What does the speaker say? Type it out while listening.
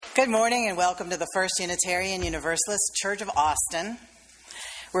Good morning and welcome to the First Unitarian Universalist Church of Austin.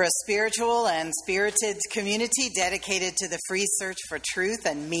 We're a spiritual and spirited community dedicated to the free search for truth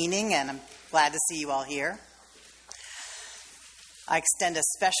and meaning, and I'm glad to see you all here. I extend a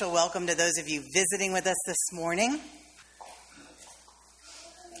special welcome to those of you visiting with us this morning.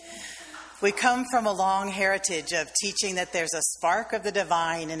 We come from a long heritage of teaching that there's a spark of the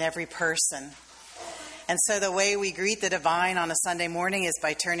divine in every person. And so the way we greet the divine on a Sunday morning is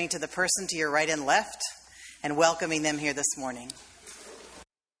by turning to the person to your right and left and welcoming them here this morning.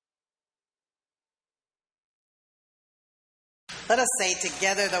 Let us say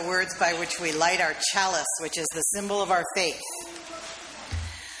together the words by which we light our chalice, which is the symbol of our faith.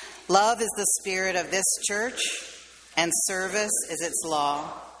 Love is the spirit of this church, and service is its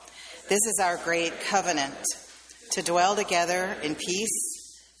law. This is our great covenant, to dwell together in peace,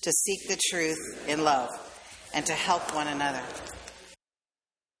 to seek the truth in love, and to help one another.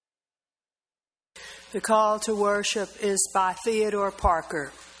 The call to worship is by Theodore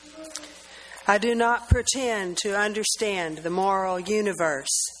Parker. I do not pretend to understand the moral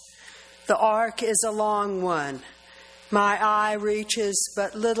universe. The arc is a long one. My eye reaches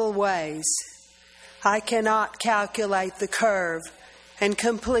but little ways. I cannot calculate the curve and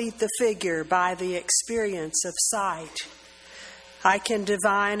complete the figure by the experience of sight. I can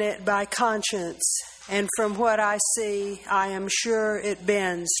divine it by conscience, and from what I see, I am sure it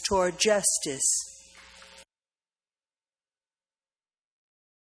bends toward justice.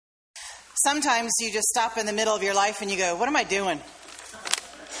 Sometimes you just stop in the middle of your life and you go, what am I doing?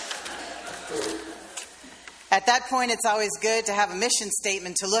 At that point, it's always good to have a mission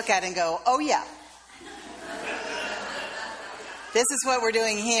statement to look at and go, oh yeah, this is what we're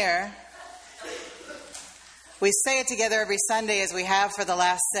doing here. We say it together every Sunday as we have for the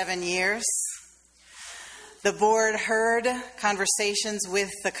last 7 years. The board heard conversations with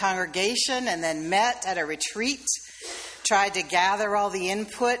the congregation and then met at a retreat, tried to gather all the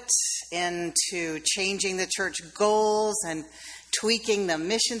input into changing the church goals and tweaking the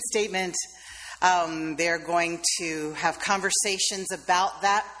mission statement. They're going to have conversations about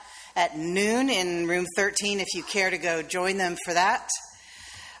that at noon in room 13 if you care to go join them for that.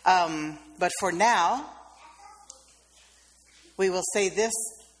 But for now, we will say this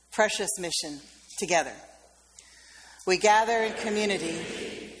precious mission together. We gather in community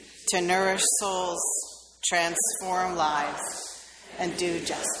to nourish souls, transform lives, and do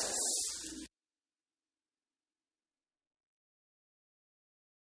justice.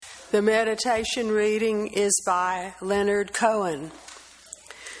 The meditation reading is by Leonard Cohen.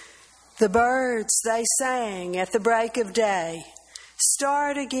 The birds, they sang at the break of day.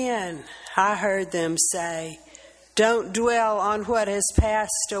 Start again, I heard them say. Don't dwell on what has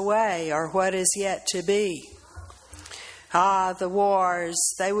passed away or what is yet to be. Ah, the wars,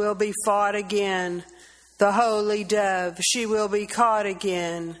 they will be fought again. The holy dove, she will be caught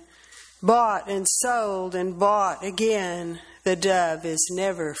again. Bought and sold and bought again. The dove is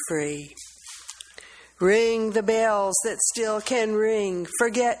never free. Ring the bells that still can ring.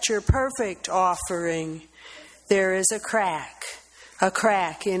 Forget your perfect offering. There is a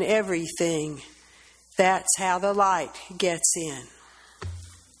crack in everything. That's how the light gets in.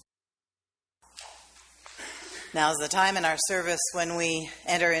 Now is the time in our service when we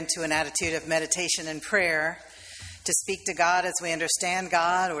enter into an attitude of meditation and prayer to speak to God as we understand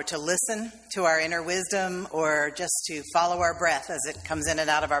God, or to listen to our inner wisdom, or just to follow our breath as it comes in and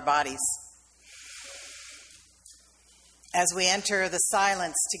out of our bodies. As we enter the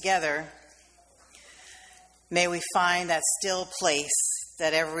silence together, may we find that still place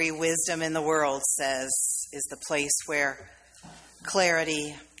that every wisdom in the world says is the place where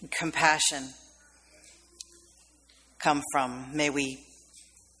clarity and compassion come from. May we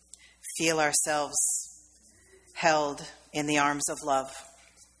feel ourselves held in the arms of love.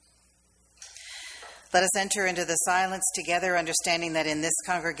 Let us enter into the silence together, understanding that in this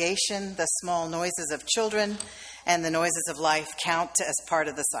congregation, the small noises of children and the noises of life count as part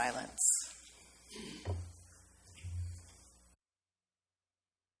of the silence.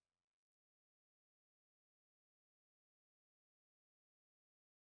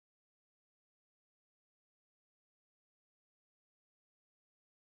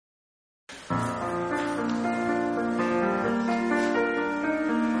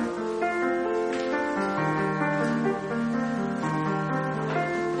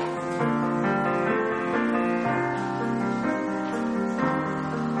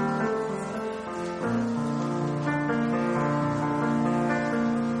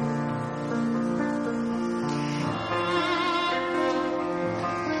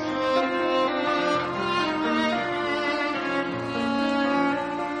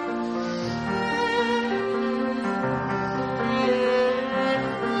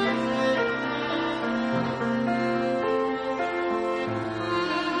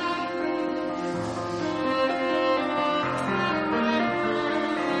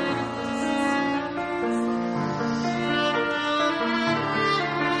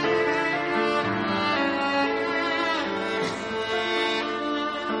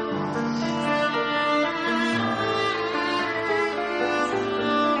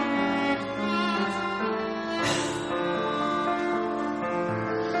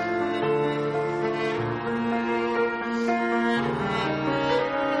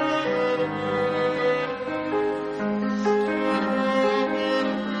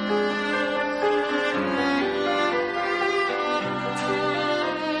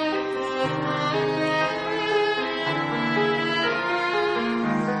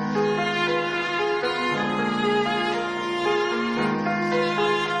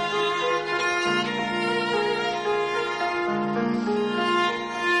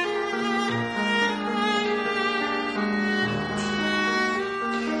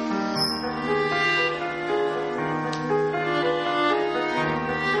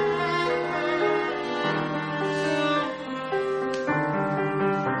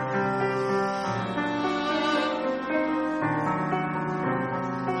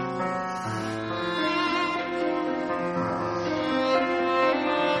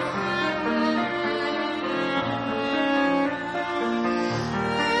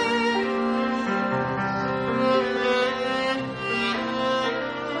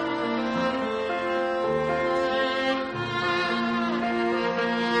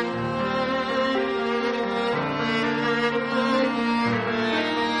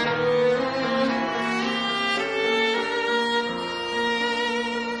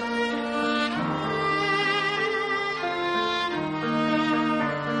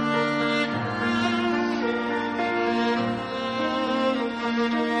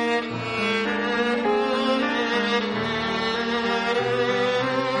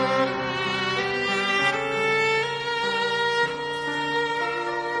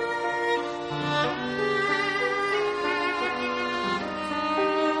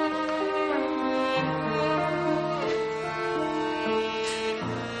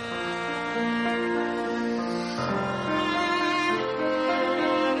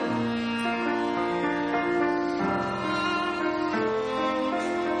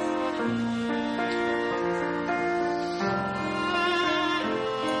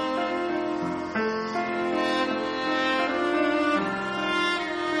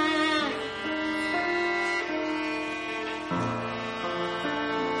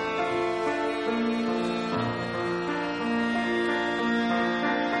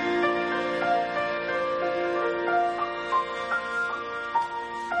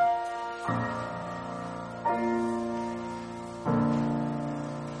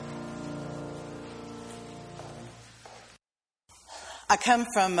 I come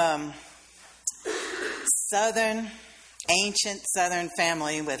from ancient Southern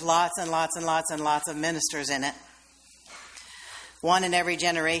family with lots and lots and lots and lots of ministers in it. One in every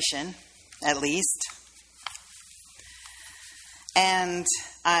generation, at least. And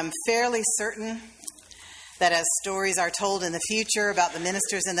I'm fairly certain that as stories are told in the future about the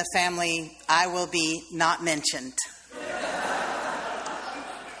ministers in the family, I will be not mentioned.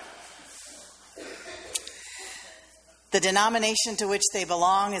 The denomination to which they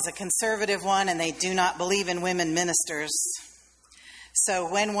belong is a conservative one, and they do not believe in women ministers. So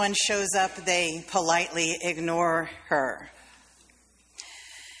when one shows up, they politely ignore her.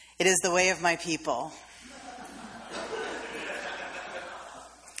 It is the way of my people.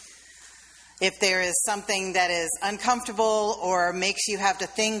 If there is something that is uncomfortable or makes you have to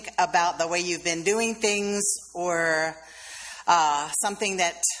think about the way you've been doing things, or something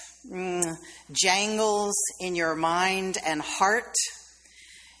that jangles in your mind and heart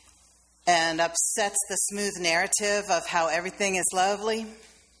and upsets the smooth narrative of how everything is lovely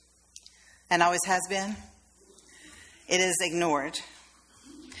and always has been, it is ignored.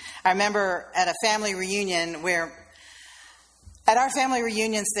 I remember at a family reunion where, at our family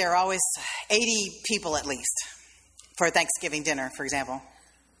reunions, there are always 80 people at least for Thanksgiving dinner, for example.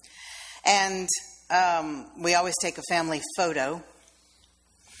 And we always take a family photo.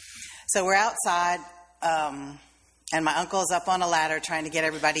 So we're outside, and my uncle's up on a ladder trying to get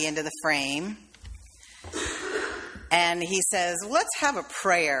everybody into the frame. And he says, let's have a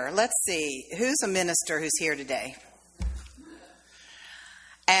prayer. Let's see, who's a minister who's here today?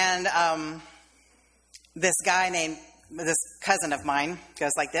 And this cousin of mine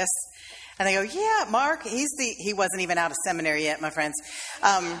goes like this. And they go, yeah, Mark, he wasn't even out of seminary yet, my friends.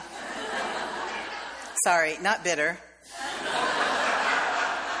 Sorry, not bitter.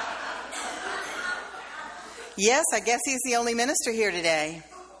 Yes, I guess he's the only minister here today.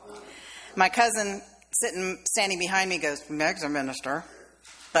 My cousin standing behind me goes, Meg's a minister,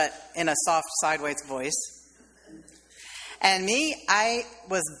 but in a soft, sideways voice. And me, I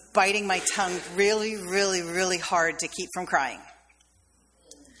was biting my tongue really, really, really hard to keep from crying.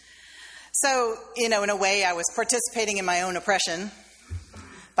 So, in a way, I was participating in my own oppression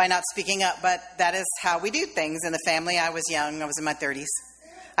by not speaking up, but that is how we do things in the family. I was young. I was in my 30s.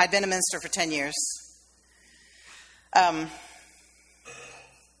 I'd been a minister for 10 years.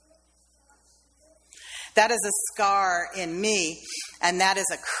 That is a scar in me, and that is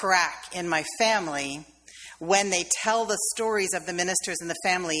a crack in my family. When they tell the stories of the ministers in the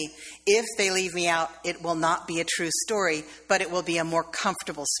family, if they leave me out, it will not be a true story, but it will be a more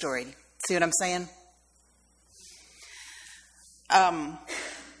comfortable story. See what I'm saying?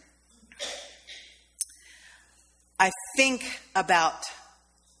 I think about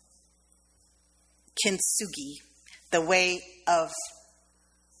kintsugi, the way of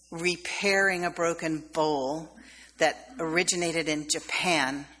repairing a broken bowl that originated in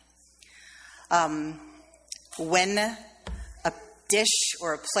Japan. When a dish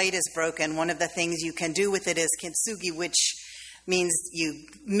or a plate is broken, one of the things you can do with it is kintsugi, which means you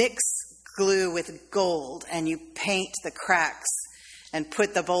mix glue with gold and you paint the cracks and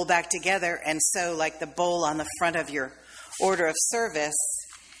put the bowl back together. And so, like the bowl on the front of your order of service,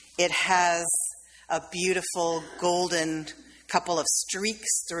 it has a beautiful golden couple of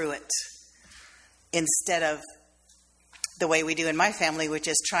streaks through it, instead of the way we do in my family, which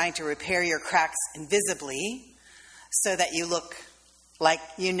is trying to repair your cracks invisibly so that you look like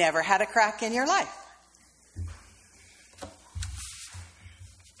you never had a crack in your life.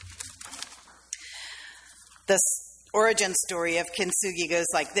 The origin story of kintsugi goes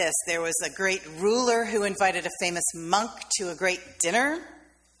like this. There was a great ruler who invited a famous monk to a great dinner.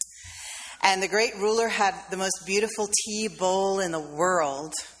 And the great ruler had the most beautiful tea bowl in the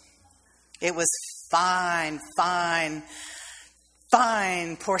world. It was fine, fine,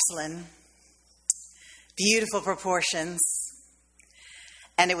 fine porcelain, beautiful proportions,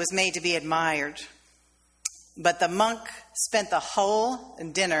 and it was made to be admired. But the monk spent the whole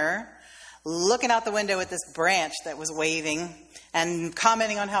dinner looking out the window at this branch that was waving and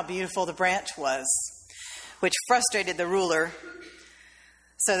commenting on how beautiful the branch was, which frustrated the ruler,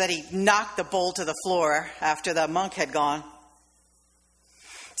 so that he knocked the bowl to the floor after the monk had gone.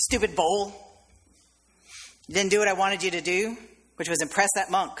 Stupid bowl. You didn't do what I wanted you to do, which was impress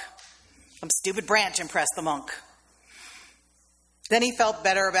that monk. Some stupid branch impressed the monk. Then he felt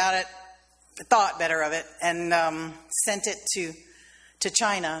better about it, thought better of it, and sent it to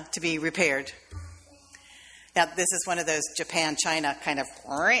China to be repaired. Now, this is one of those Japan-China kind of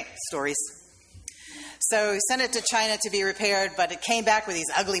stories. So he sent it to China to be repaired, but it came back with these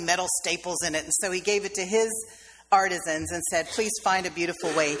ugly metal staples in it. And so he gave it to his artisans and said, please find a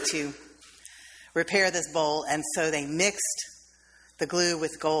beautiful way to repair this bowl. And so they mixed the glue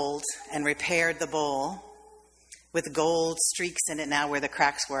with gold and repaired the bowl with gold streaks in it now where the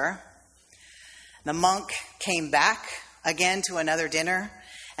cracks were. The monk came back again to another dinner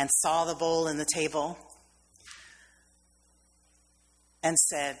and saw the bowl in the table and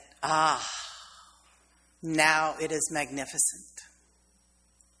said, now it is magnificent.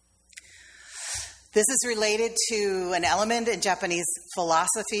 This is related to an element in Japanese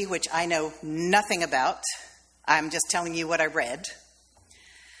philosophy which I know nothing about. I'm just telling you what I read,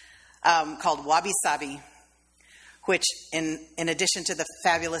 called wabi-sabi, which in addition to the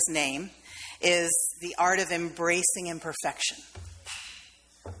fabulous name, is the art of embracing imperfection.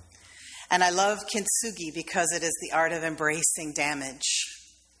 And I love kintsugi because it is the art of embracing damage,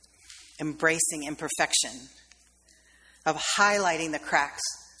 embracing imperfection, of highlighting the cracks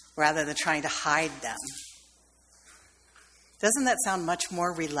rather than trying to hide them. Doesn't that sound much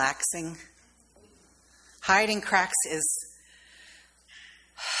more relaxing? Hiding cracks is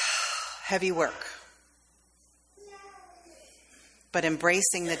heavy work. But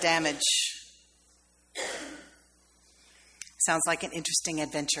embracing the damage sounds like an interesting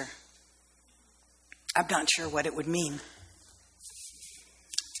adventure. I'm not sure what it would mean.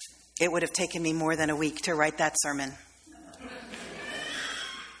 It would have taken me more than a week to write that sermon.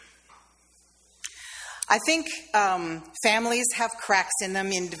 I think families have cracks in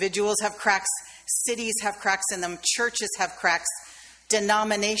them, individuals have cracks, cities have cracks in them, churches have cracks,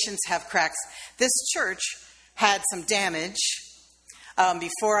 denominations have cracks. This church had some damage.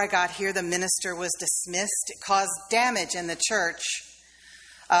 Before I got here, the minister was dismissed. It caused damage in the church.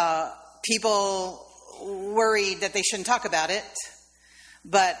 People worried that they shouldn't talk about it,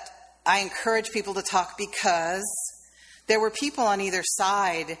 but I encourage people to talk because there were people on either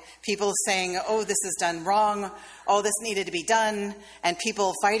side, people saying, oh, this is done wrong, oh, this needed to be done, and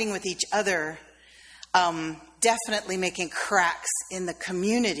people fighting with each other, definitely making cracks in the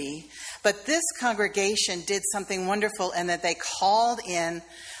community. But this congregation did something wonderful in that they called in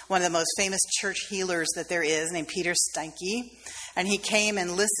one of the most famous church healers that there is, named Peter Steinke, and he came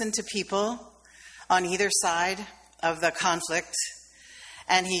and listened to people on either side of the conflict.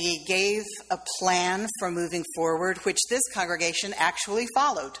 And he gave a plan for moving forward, which this congregation actually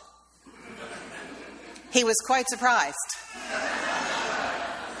followed. He was quite surprised.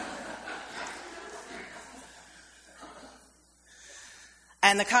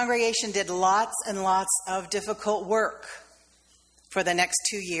 And the congregation did lots and lots of difficult work for the next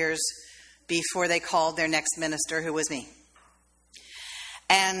 2 years before they called their next minister, who was me.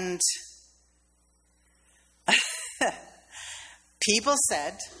 And people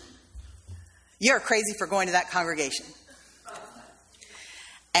said, you're crazy for going to that congregation.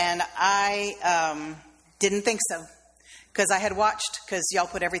 And I didn't think so, because I had watched, because y'all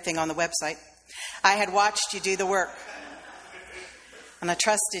put everything on the website. I had watched you do the work. And I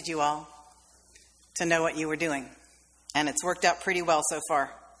trusted you all to know what you were doing. And it's worked out pretty well so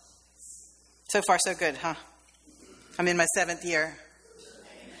far. So far, so good, huh? I'm in my 7th year.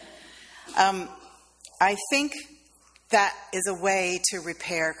 I think that is a way to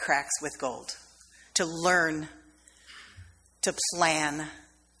repair cracks with gold, to learn, to plan,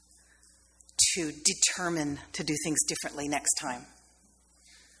 to determine to do things differently next time.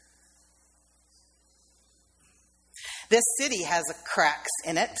 This city has cracks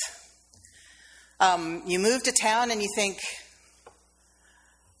in it. You move to town and you think,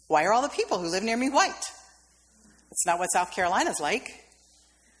 why are all the people who live near me white? It's not what South Carolina's like.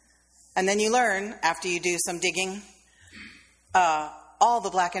 And then you learn, after you do some digging, all the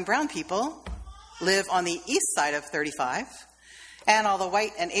black and brown people live on the east side of 35, and all the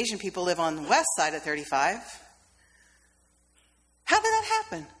white and Asian people live on the west side of 35. How did that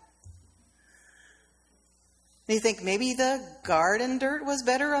happen? And you think maybe the garden dirt was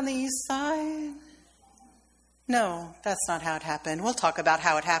better on the east side? No, that's not how it happened. We'll talk about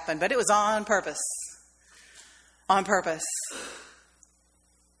how it happened, but it was on purpose. On purpose.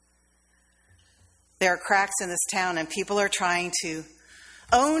 There are cracks in this town, and people are trying to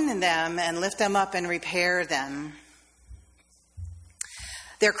own them and lift them up and repair them.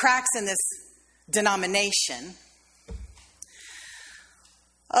 There are cracks in this denomination.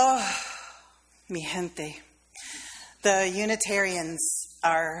 Oh, mi gente. The Unitarians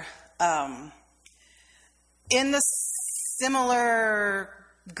are in the similar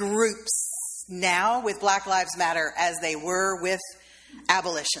groups now with Black Lives Matter as they were with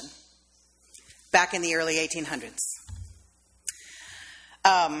abolition back in the early 1800s.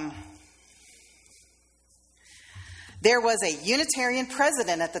 There was a Unitarian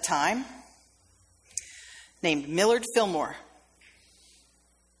president at the time named Millard Fillmore.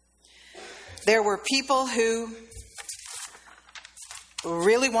 There were people who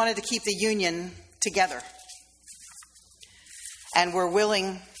really wanted to keep the Union together and were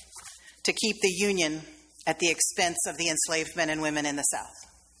willing to keep the Union at the expense of the enslaved men and women in the South.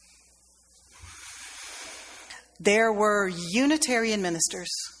 There were Unitarian ministers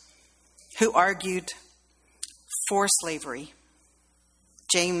who argued for slavery.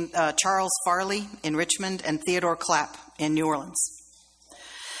 Charles Farley in Richmond and Theodore Clapp in New Orleans.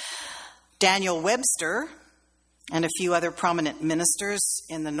 Daniel Webster and a few other prominent ministers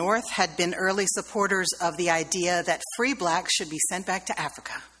in the North had been early supporters of the idea that free blacks should be sent back to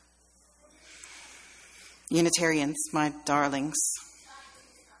Africa. Unitarians, my darlings.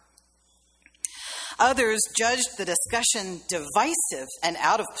 Others judged the discussion divisive and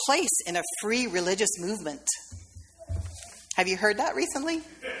out of place in a free religious movement. Have you heard that recently?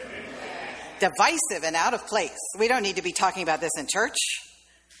 Divisive and out of place. We don't need to be talking about this in church.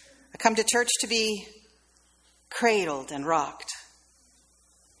 I come to church to be cradled and rocked.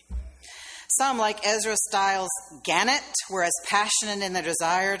 Some, like Ezra Stiles Gannett, were as passionate in their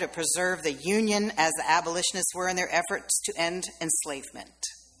desire to preserve the Union as the abolitionists were in their efforts to end enslavement.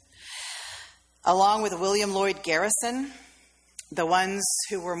 Along with William Lloyd Garrison, the ones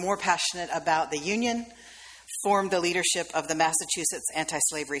who were more passionate about the Union formed the leadership of the Massachusetts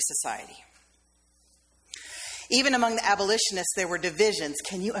Anti-Slavery Society. Even among the abolitionists, there were divisions.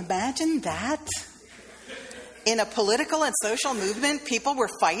 Can you imagine that? In a political and social movement, people were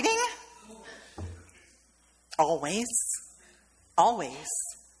fighting? Always. Always.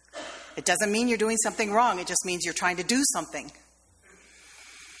 It doesn't mean you're doing something wrong. It just means you're trying to do something.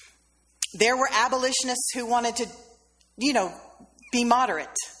 There were abolitionists who wanted to, be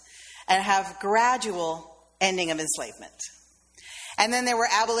moderate and have gradual ending of enslavement. And then there were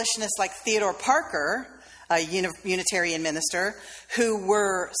abolitionists like Theodore Parker, a Unitarian minister, who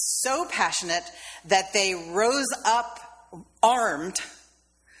were so passionate that they rose up armed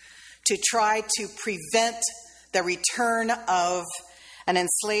to try to prevent the return of an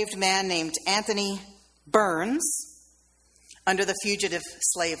enslaved man named Anthony Burns under the Fugitive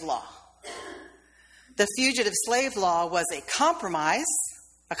Slave Law. The Fugitive Slave Law was a compromise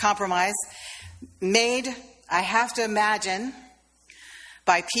made, I have to imagine,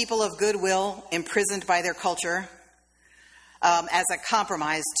 by people of goodwill imprisoned by their culture as a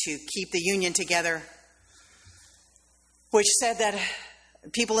compromise to keep the Union together, which said that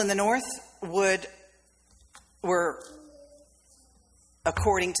people in the North were,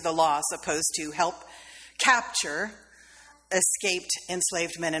 according to the law, supposed to help capture escaped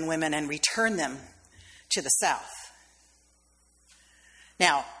enslaved men and women and return them to the South.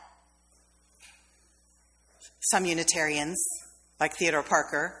 Now, some Unitarians, like Theodore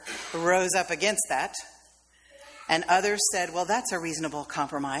Parker, rose up against that, and others said, well, that's a reasonable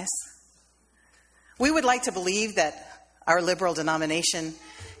compromise. We would like to believe that our liberal denomination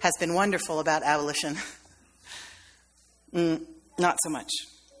has been wonderful about abolition. Not so much.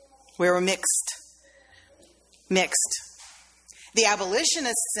 We were mixed. The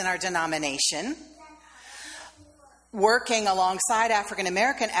abolitionists in our denomination, working alongside African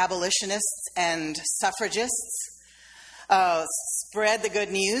American abolitionists and suffragists, spread the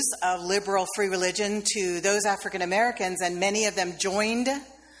good news of liberal free religion to those African Americans, and many of them joined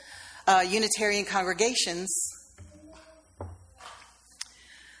Unitarian congregations.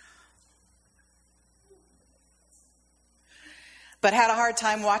 But had a hard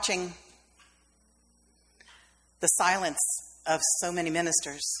time watching the silence of so many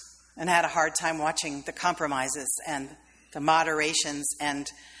ministers, and had a hard time watching the compromises and the moderations and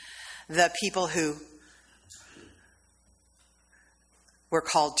the people who were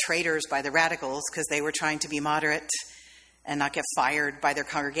called traitors by the radicals because they were trying to be moderate and not get fired by their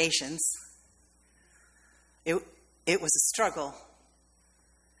congregations. It was a struggle.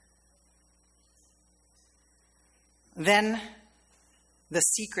 Then the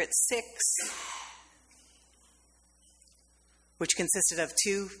Secret Six, which consisted of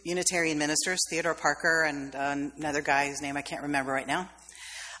two Unitarian ministers, Theodore Parker and another guy whose name I can't remember right now,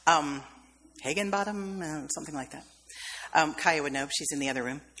 Hagenbottom, something like that. Kaya would know, she's in the other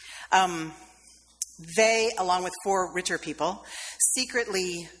room. They, along with four richer people,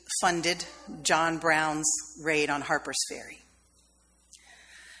 secretly funded John Brown's raid on Harper's Ferry.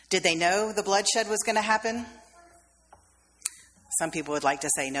 Did they know the bloodshed was going to happen? Some people would like to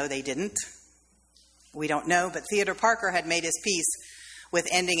say no, they didn't. We don't know, but Theodore Parker had made his peace with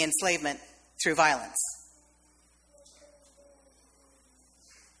ending enslavement through violence.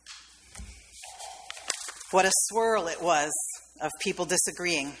 What a swirl it was of people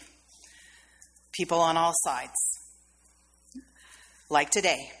disagreeing. people on all sides, like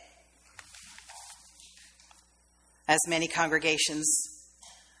today, as many congregations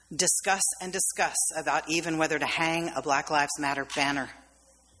discuss about even whether to hang a Black Lives Matter banner.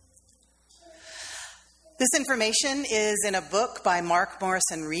 This information is in a book by Mark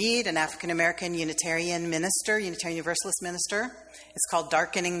Morrison Reed, an African-American Unitarian minister, Unitarian Universalist minister. It's called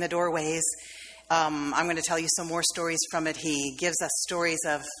Darkening the Doorways. I'm going to tell you some more stories from it. He gives us stories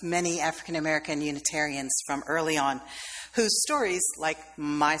of many African-American Unitarians from early on, whose stories, like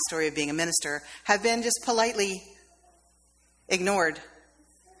my story of being a minister, have been just politely ignored.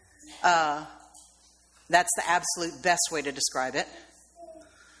 That's the absolute best way to describe it.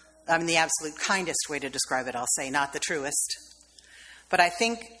 I mean, the absolute kindest way to describe it, I'll say, not the truest. But I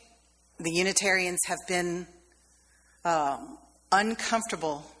think the Unitarians have been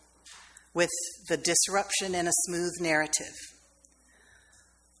uncomfortable with the disruption in a smooth narrative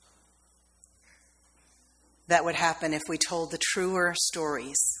that would happen if we told the truer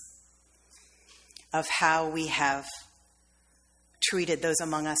stories of how we have treated those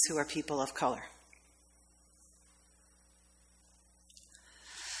among us who are people of color.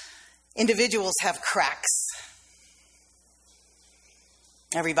 Individuals have cracks.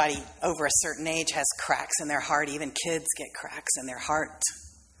 Everybody over a certain age has cracks in their heart. Even kids get cracks in their heart.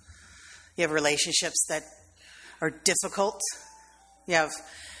 You have relationships that are difficult. You have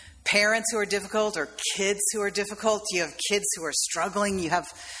parents who are difficult or kids who are difficult. You have kids who are struggling. You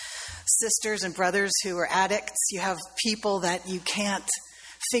have sisters and brothers who are addicts. You have people that you can't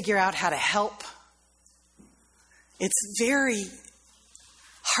figure out how to help. It's very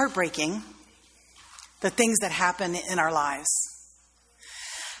heartbreaking, the things that happen in our lives.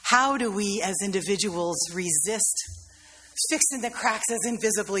 How do we as individuals resist fixing the cracks as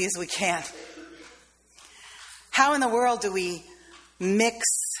invisibly as we can? How in the world do we mix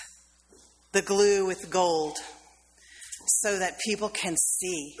the glue with gold so that people can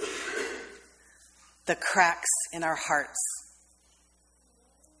see the cracks in our hearts?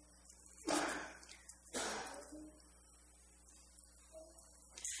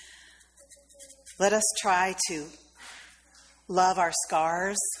 Let us try to love our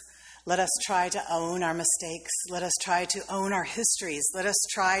scars. Let us try to own our mistakes. Let us try to own our histories. Let us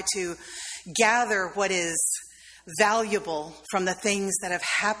try to gather what is valuable from the things that have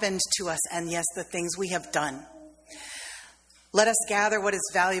happened to us and, yes, the things we have done. Let us gather what is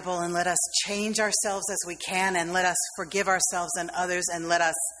valuable and let us change ourselves as we can, and let us forgive ourselves and others, and let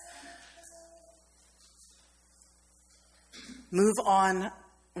us move on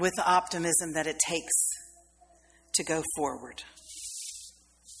with the optimism that it takes to go forward.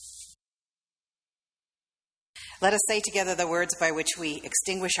 Let us say together the words by which we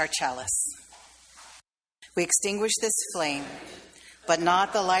extinguish our chalice. We extinguish this flame, but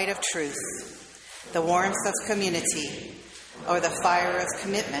not the light of truth, the warmth of community, or the fire of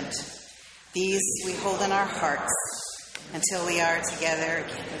commitment. These we hold in our hearts until we are together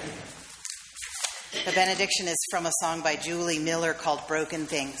again. The benediction is from a song by Julie Miller called Broken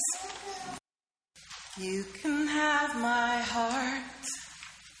Things. You can have my heart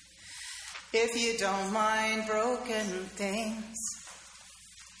if you don't mind broken things.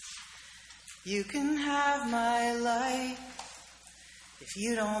 You can have my light if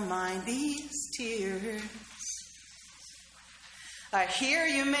you don't mind these tears. I hear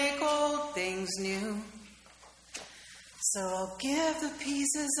you make old things new, so I'll give the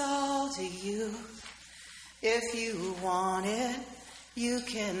pieces all to you. If you want it, you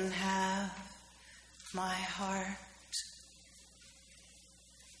can have my heart.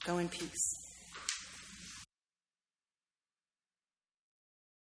 Go in peace.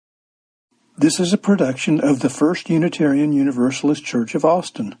 This is a production of the First Unitarian Universalist Church of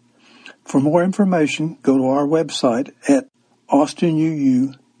Austin. For more information, go to our website at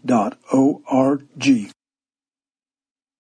austinuu.org.